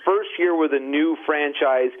that your first year with a new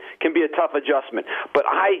franchise can be a tough adjustment. But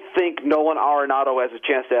I think Nolan Arenado has a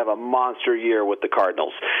chance to have a monster year with the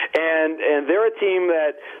Cardinals. And they're a team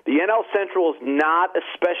that the NL Central is not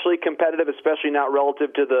especially competitive, especially not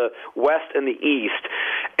relative to the West and the East.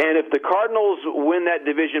 And if the Cardinals win that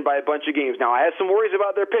division by a bunch of games, now I have some worries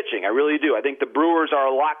about their pitching. I really do. I think the Brewers are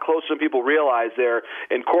a lot closer than people realize there,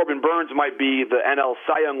 and Corbin Burns might be the NL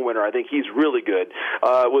Cy Young winner. I think he's really good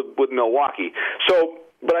with Milwaukee.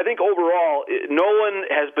 But I think overall, Nolan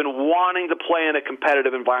has been wanting to play in a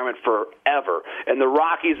competitive environment forever, and the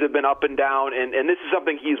Rockies have been up and down, and this is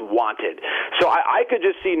something he's wanted. So I could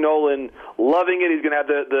just see Nolan loving it. He's going to have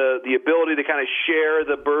the ability to kind of share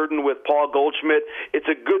the burden with Paul Goldschmidt. It's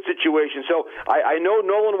a good situation. So I know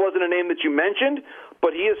Nolan wasn't a name that you mentioned,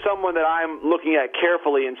 but he is someone that I'm looking at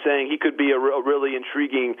carefully and saying he could be a really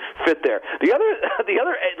intriguing fit there. The other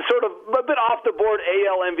sort of a bit off the board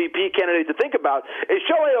AL MVP candidate to think about is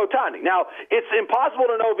Shohei Ohtani. Now, it's impossible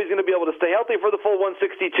to know if he's going to be able to stay healthy for the full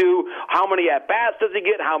 162. How many at-bats does he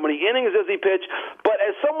get? How many innings does he pitch? But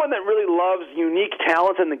as someone that really loves unique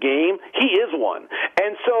talent in the game, he is one.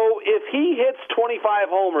 And so if he hits 25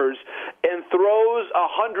 homers and throws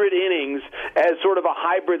 100 innings as sort of a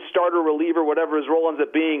hybrid starter reliever, whatever his role ends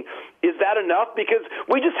up being, is that enough? Because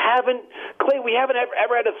we just haven't, Clay, we haven't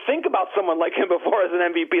ever had to think about someone like him before as an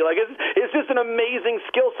MVP. Like, it's just an amazing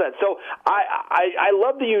skill set. So I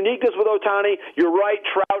love the uniqueness with Ohtani. You're right,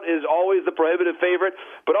 Trout is always the prohibitive favorite.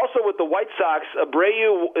 But also with the White Sox,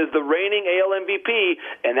 Abreu is the reigning AL MVP,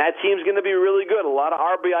 and that team's going to be really good. A lot of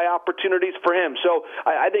RBI opportunities for him. So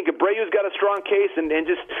I think Abreu's got a strong case, and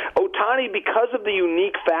just Ohtani, because of the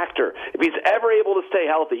unique factor, if he's ever able to stay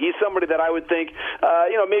healthy, he's somebody that I would think,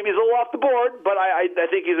 maybe he's a little off the board, but I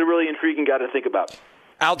think he's a really intriguing guy to think about.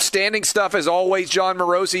 Outstanding stuff as always, Jon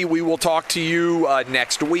Morosi. We will talk to you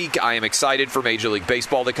next week. I am excited for Major League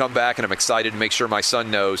Baseball to come back, and I'm excited to make sure my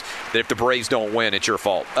son knows that if the Braves don't win, it's your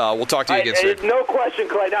fault. We'll talk to you again soon. No question,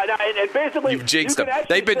 Clay. Now, and basically, you've jinxed them.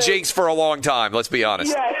 They've been jinxed for a long time, let's be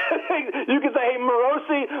honest. Yeah, you can say, hey,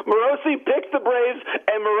 Morosi picked the Braves,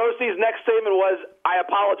 and Morosi's next statement was, I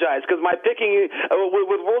apologize, because my picking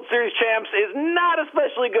with World Series champs is not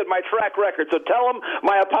especially good, my track record. So tell him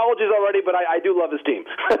my apologies already, but I do love his team.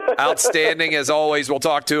 Outstanding as always. We'll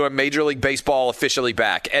talk to him. Major League Baseball officially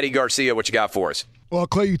back. Eddie Garcia, what you got for us? Well,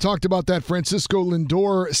 Clay, you talked about that Francisco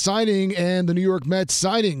Lindor signing and the New York Mets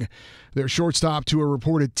signing their shortstop to a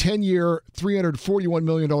reported 10-year, $341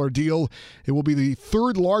 million deal. It will be the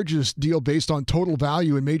third largest deal based on total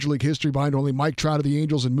value in Major League history, behind only Mike Trout of the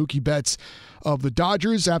Angels and Mookie Betts of the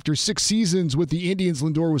Dodgers. After 6 seasons with the Indians,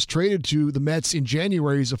 Lindor was traded to the Mets in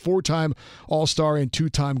January. He's a 4-time All-Star and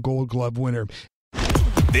 2-time Gold Glove winner.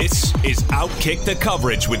 This is Outkick the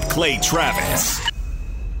Coverage with Clay Travis.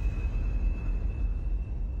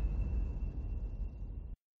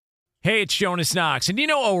 Hey, it's Jonas Knox, and you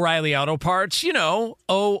know O'Reilly Auto Parts. You know,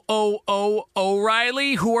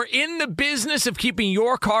 O'Reilly, who are in the business of keeping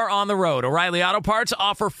your car on the road. O'Reilly Auto Parts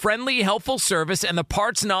offer friendly, helpful service and the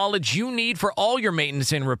parts knowledge you need for all your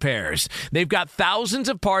maintenance and repairs. They've got thousands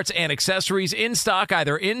of parts and accessories in stock,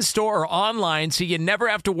 either in-store or online, so you never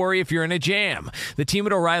have to worry if you're in a jam. The team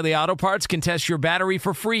at O'Reilly Auto Parts can test your battery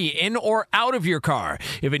for free, in or out of your car.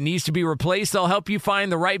 If it needs to be replaced, they'll help you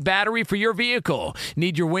find the right battery for your vehicle.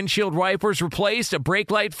 Need your windshield wipers replaced, a brake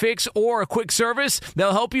light fix, or a quick service?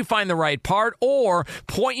 They'll help you find the right part or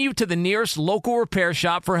point you to the nearest local repair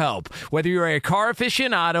shop for help. Whether you're a car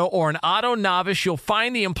aficionado or an auto novice, you'll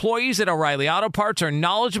find the employees at O'Reilly Auto Parts are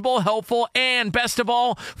knowledgeable, helpful, and best of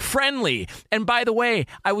all, friendly. And by the way,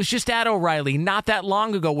 I was just at O'Reilly not that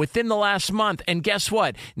long ago, within the last month, and guess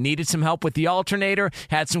what? Needed some help with the alternator,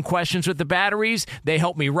 had some questions with the batteries. They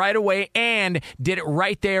helped me right away and did it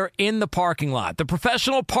right there in the parking lot. The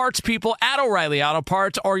professional parts people at O'Reilly Auto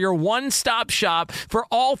Parts are your one-stop shop for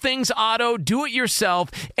all things auto,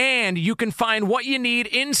 do-it-yourself, and you can find what you need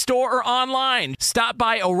in-store or online. Stop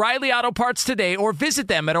by O'Reilly Auto Parts today or visit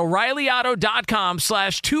them at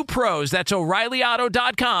O'ReillyAuto.com/2pros. That's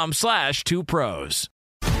O'ReillyAuto.com/2pros.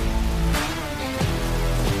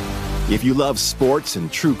 If you love sports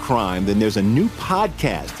and true crime, then there's a new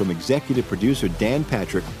podcast from executive producer Dan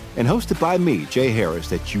Patrick and hosted by me, Jay Harris,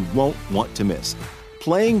 that you won't want to miss.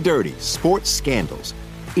 Playing Dirty: Sports Scandals.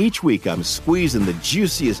 Each week, I'm squeezing the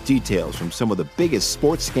juiciest details from some of the biggest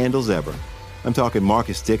sports scandals ever. I'm talking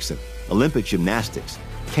Marcus Dixon, Olympic gymnastics,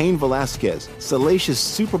 Cain Velasquez, salacious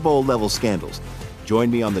Super Bowl-level scandals. Join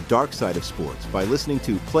me on the dark side of sports by listening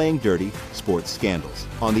to Playing Dirty: Sports Scandals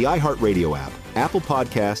on the iHeartRadio app, Apple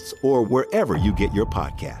Podcasts, or wherever you get your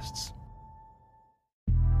podcasts.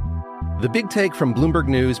 The Big Take from Bloomberg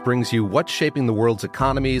News brings you what's shaping the world's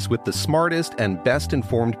economies with the smartest and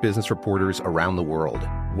best-informed business reporters around the world.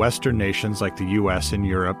 Western nations like the U.S. and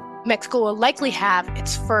Europe. Mexico will likely have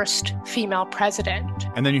its first female president.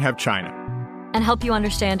 And then you have China. And help you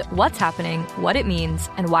understand what's happening, what it means,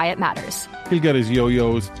 and why it matters. He'll get his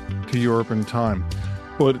yo-yos to Europe in time.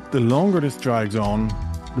 But the longer this drags on,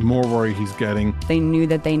 the more worry he's getting. They knew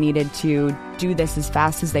that they needed to do this as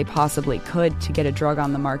fast as they possibly could to get a drug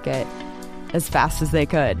on the market as fast as they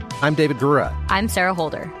could. I'm David Gura. I'm Sarah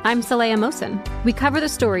Holder. I'm Saleha Mohsen. We cover the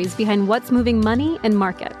stories behind what's moving money and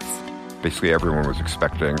markets. Basically, everyone was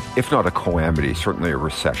expecting, if not a calamity, certainly a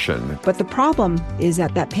recession. But the problem is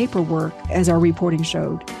that paperwork, as our reporting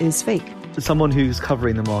showed, is fake. As someone who's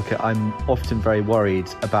covering the market, I'm often very worried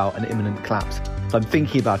about an imminent collapse. So I'm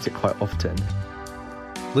thinking about it quite often.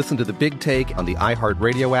 Listen to The Big Take on the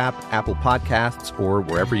iHeartRadio app, Apple Podcasts, or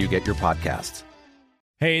wherever you get your podcasts.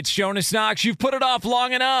 Hey, it's Jonas Knox. You've put it off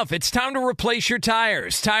long enough. It's time to replace your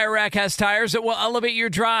tires. Tire Rack has tires that will elevate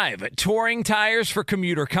your drive. Touring tires for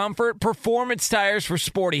commuter comfort, performance tires for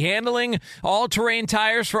sporty handling, all-terrain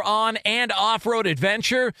tires for on- and off-road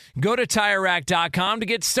adventure. Go to TireRack.com to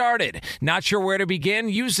get started. Not sure where to begin?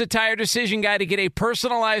 Use the Tire Decision Guide to get a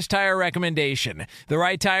personalized tire recommendation. The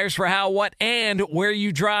right tires for how, what, and where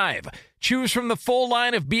you drive. Choose from the full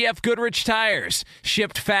line of BF Goodrich tires,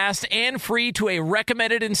 shipped fast and free to a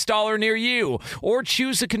recommended installer near you, or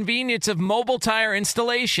choose the convenience of mobile tire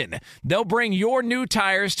installation. They'll bring your new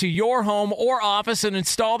tires to your home or office and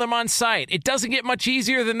install them on site. It doesn't get much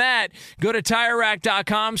easier than that. Go to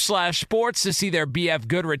TireRack.com/sports to see their BF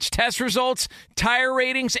Goodrich test results, tire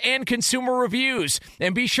ratings, and consumer reviews.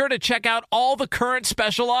 And be sure to check out all the current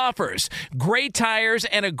special offers. Great tires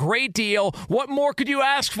and a great deal. What more could you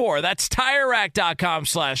ask for? That's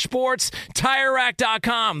TireRack.com/sports.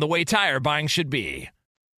 TireRack.com, the way tire buying should be.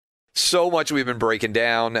 So much we've been breaking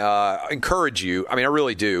down. Encourage you. I mean, I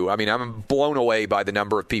really do. I mean, I'm blown away by the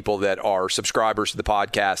number of people that are subscribers to the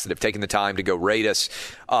podcast that have taken the time to go rate us.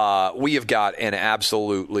 We have got an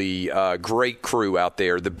absolutely great crew out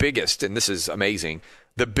there. The biggest, and this is amazing,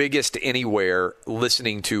 the biggest anywhere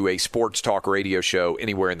listening to a sports talk radio show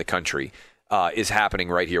anywhere in the country. Is happening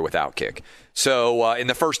right here with Outkick. So in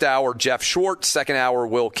the first hour, Jeff Schwartz. Second hour,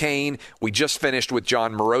 Will Kane. We just finished with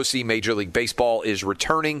John Morosi. Major League Baseball is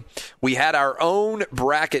returning. We had our own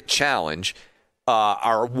bracket challenge,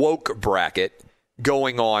 our woke bracket,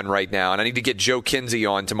 going on right now. And I need to get Joe Kinsey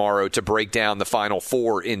on tomorrow to break down the Final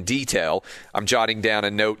Four in detail. I'm jotting down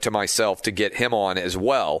a note to myself to get him on as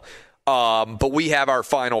well. But we have our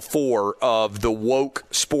Final Four of the woke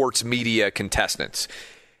sports media contestants.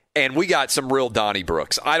 And we got some real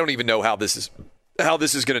Donnybrooks. I don't even know how this is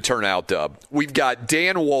going to turn out, Dub. We've got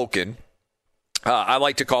Dan Wolken. I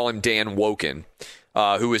like to call him Dan Woken,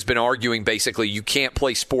 who has been arguing basically you can't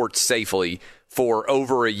play sports safely for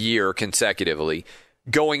over a year consecutively,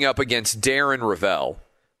 going up against Darren Ravel,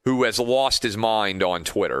 who has lost his mind on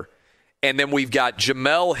Twitter. And then we've got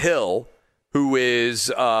Jamel Hill, who is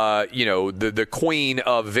the queen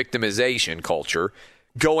of victimization culture,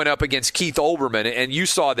 going up against Keith Olbermann. And you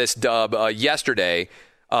saw this, Dub, yesterday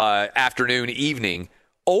afternoon, evening.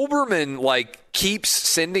 Olbermann, keeps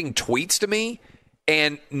sending tweets to me,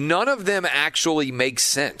 and none of them actually make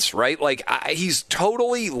sense, right? He's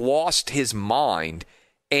totally lost his mind,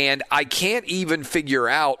 and I can't even figure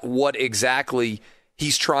out what exactly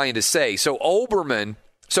he's trying to say. So Olbermann,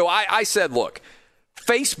 I said, look,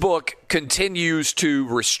 Facebook continues to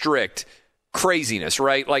restrict craziness,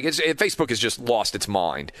 right? Facebook has just lost its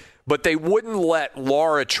mind. But they wouldn't let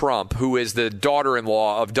Laura Trump, who is the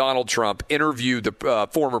daughter-in-law of Donald Trump, interview the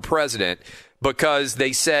former president because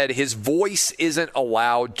they said his voice isn't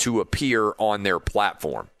allowed to appear on their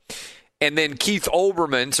platform. And then Keith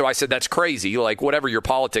Olbermann, so I said, that's crazy. Whatever your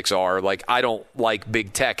politics are, I don't like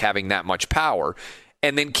big tech having that much power.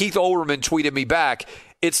 And then Keith Olbermann tweeted me back,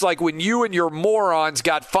 it's like when you and your morons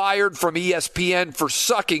got fired from ESPN for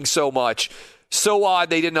sucking so much. So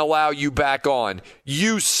odd they didn't allow you back on.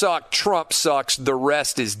 You suck, Trump sucks, the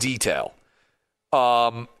rest is detail.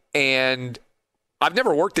 And I've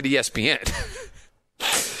never worked at ESPN.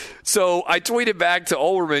 So I tweeted back to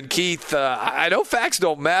Olbermann, Keith, I know facts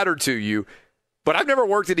don't matter to you, but I've never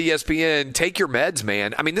worked at ESPN. Take your meds,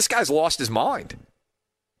 man. I mean, this guy's lost his mind.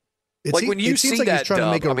 It Like when you it seems see like that, he's trying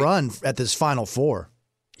to make a I mean, run at this Final Four.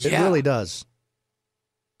 It Yeah. really does.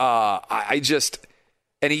 I just,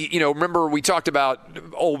 and he, remember we talked about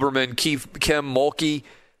Olbermann, Kim Mulkey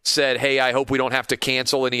said, hey, I hope we don't have to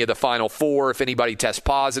cancel any of the Final Four. If anybody tests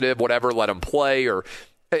positive, whatever, let them play. Or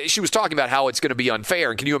she was talking about how it's going to be unfair.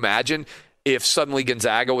 And can you imagine if suddenly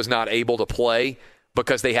Gonzaga was not able to play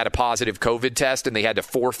because they had a positive COVID test and they had to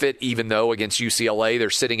forfeit, even though against UCLA they're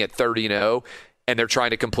sitting at 30-0 and they're trying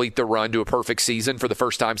to complete the run to a perfect season for the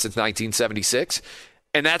first time since 1976.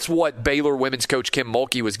 And that's what Baylor women's coach Kim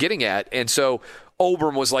Mulkey was getting at. And so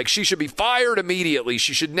Olbermann was like, she should be fired immediately.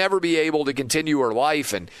 She should never be able to continue her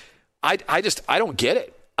life. And I don't get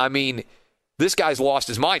it. I mean, this guy's lost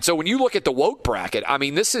his mind. So when you look at the woke bracket, I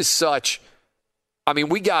mean, this is such, I mean,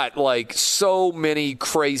 we got like so many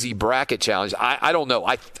crazy bracket challenges. I don't know.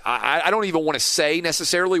 I don't even want to say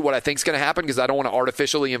necessarily what I think is going to happen because I don't want to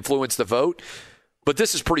artificially influence the vote. But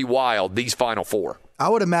this is pretty wild, these Final Four. I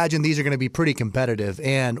would imagine these are going to be pretty competitive,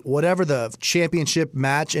 and whatever the championship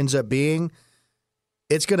match ends up being,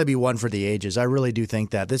 it's going to be one for the ages. I really do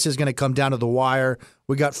think that. This is going to come down to the wire.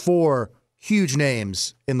 We got 4 huge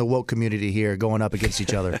names in the woke community here going up against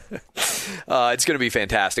each other. It's going to be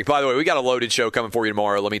fantastic. By the way, we got a loaded show coming for you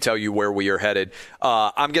tomorrow. Let me tell you where we are headed.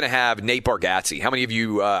 I'm going to have Nate Bargatze. How many of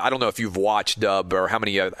you, I don't know if you've watched Dub or how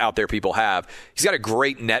many out there people have. He's got a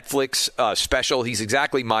great Netflix special. He's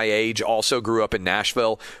exactly my age, also grew up in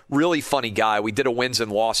Nashville. Really funny guy. We did a wins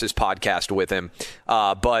and losses podcast with him.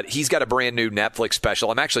 But he's got a brand new Netflix special.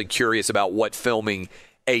 I'm actually curious about what filming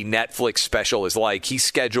a Netflix special is like. He's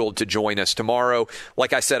scheduled to join us tomorrow.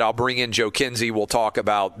 Like I said, I'll bring in Joe Kinsey. We'll talk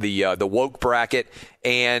about the woke bracket,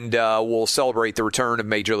 and we'll celebrate the return of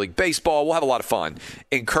Major League Baseball. We'll have a lot of fun.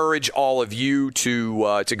 Encourage all of you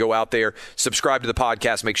to go out there, subscribe to the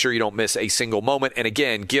podcast, make sure you don't miss a single moment. And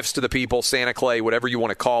again, gifts to the people, Santa Clay, whatever you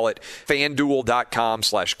want to call it,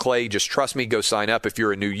 FanDuel.com/Clay. Just trust me, go sign up if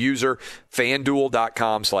you're a new user.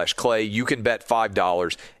 FanDuel.com/Clay. You can bet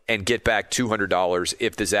 $5 and get back $200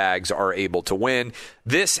 if the Zags are able to win.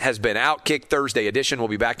 This has been Outkick Thursday edition. We'll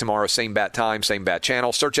be back tomorrow, same bat time, same bat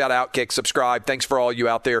channel. Search out Outkick, subscribe. Thanks for all you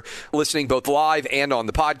out there listening both live and on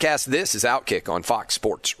the podcast. This is Outkick on Fox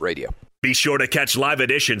Sports Radio. Be sure to catch live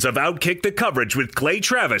editions of Outkick the Coverage with Clay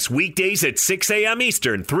Travis weekdays at 6 a.m.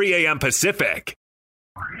 Eastern, 3 a.m. Pacific.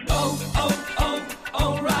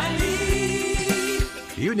 O'Reilly.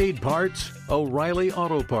 You need parts? O'Reilly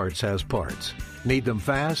Auto Parts has parts. Need them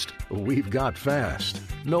fast? We've got fast.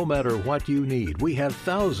 No matter what you need, we have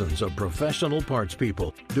thousands of professional parts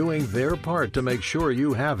people doing their part to make sure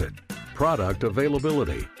you have it. Product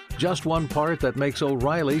availability. Just one part that makes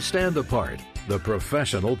O'Reilly stand apart. The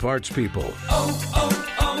professional parts people.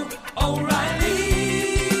 O'Reilly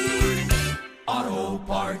Auto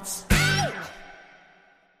Parts.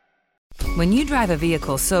 When you drive a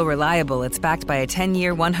vehicle so reliable it's backed by a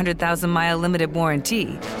 10-year, 100,000-mile limited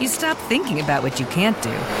warranty, you stop thinking about what you can't do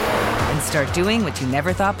and start doing what you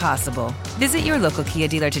never thought possible. Visit your local Kia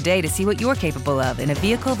dealer today to see what you're capable of in a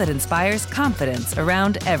vehicle that inspires confidence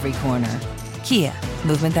around every corner. Kia,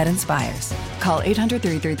 movement that inspires. Call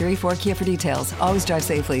 800-333-4KIA for details. Always drive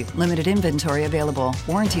safely. Limited inventory available.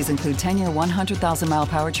 Warranties include 10-year 100,000-mile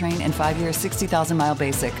powertrain and 5-year 60,000-mile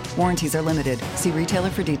basic. Warranties are limited. See retailer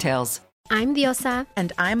for details. I'm Diosa.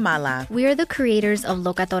 And I'm Mala. We are the creators of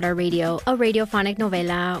Locatora Radio, a radiophonic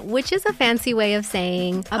novela, which is a fancy way of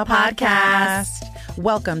saying a podcast.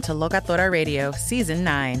 Welcome to Locatora Radio, Season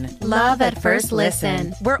 9. Love at first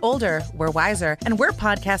listen. We're older, we're wiser, and we're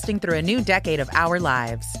podcasting through a new decade of our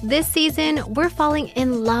lives. This season, we're falling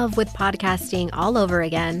in love with podcasting all over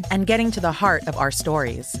again. And getting to the heart of our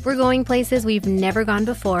stories. We're going places we've never gone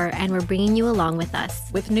before, and we're bringing you along with us.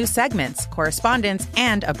 With new segments, correspondence,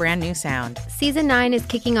 and a brand new sound. Season 9 is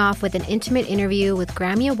kicking off with an intimate interview with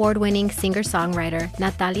Grammy Award-winning singer-songwriter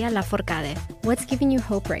Natalia Lafourcade. What's giving you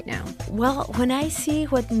hope right now? Well, when I see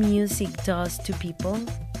what music does to people,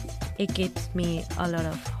 it gives me a lot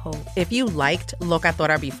of hope. If you liked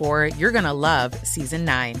Locatora before, you're going to love Season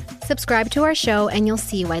 9. Subscribe to our show and you'll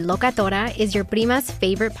see why Locatora is your prima's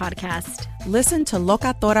favorite podcast. Listen to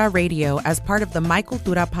Locatora Radio as part of the My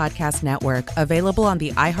Cultura Podcast Network, available on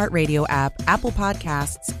the iHeartRadio app, Apple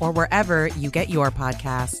Podcasts, or wherever you get your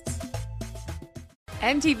podcasts.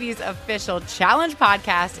 MTV's official Challenge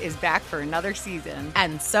podcast is back for another season.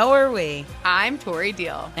 And so are we. I'm Tori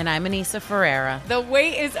Deal. And I'm Anissa Ferreira. The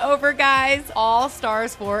wait is over, guys. All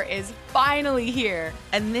Stars 4 is finally here.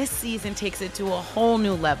 And this season takes it to a whole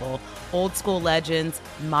new level. Old school legends,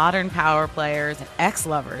 modern power players, and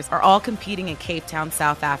ex-lovers are all competing in Cape Town,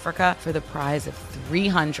 South Africa for the prize of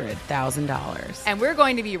 $300,000. And we're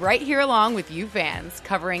going to be right here along with you fans,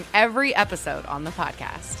 covering every episode on the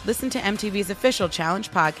podcast. Listen to MTV's official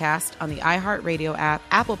Challenge podcast on the iHeartRadio app,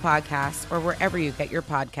 Apple Podcasts, or wherever you get your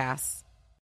podcasts.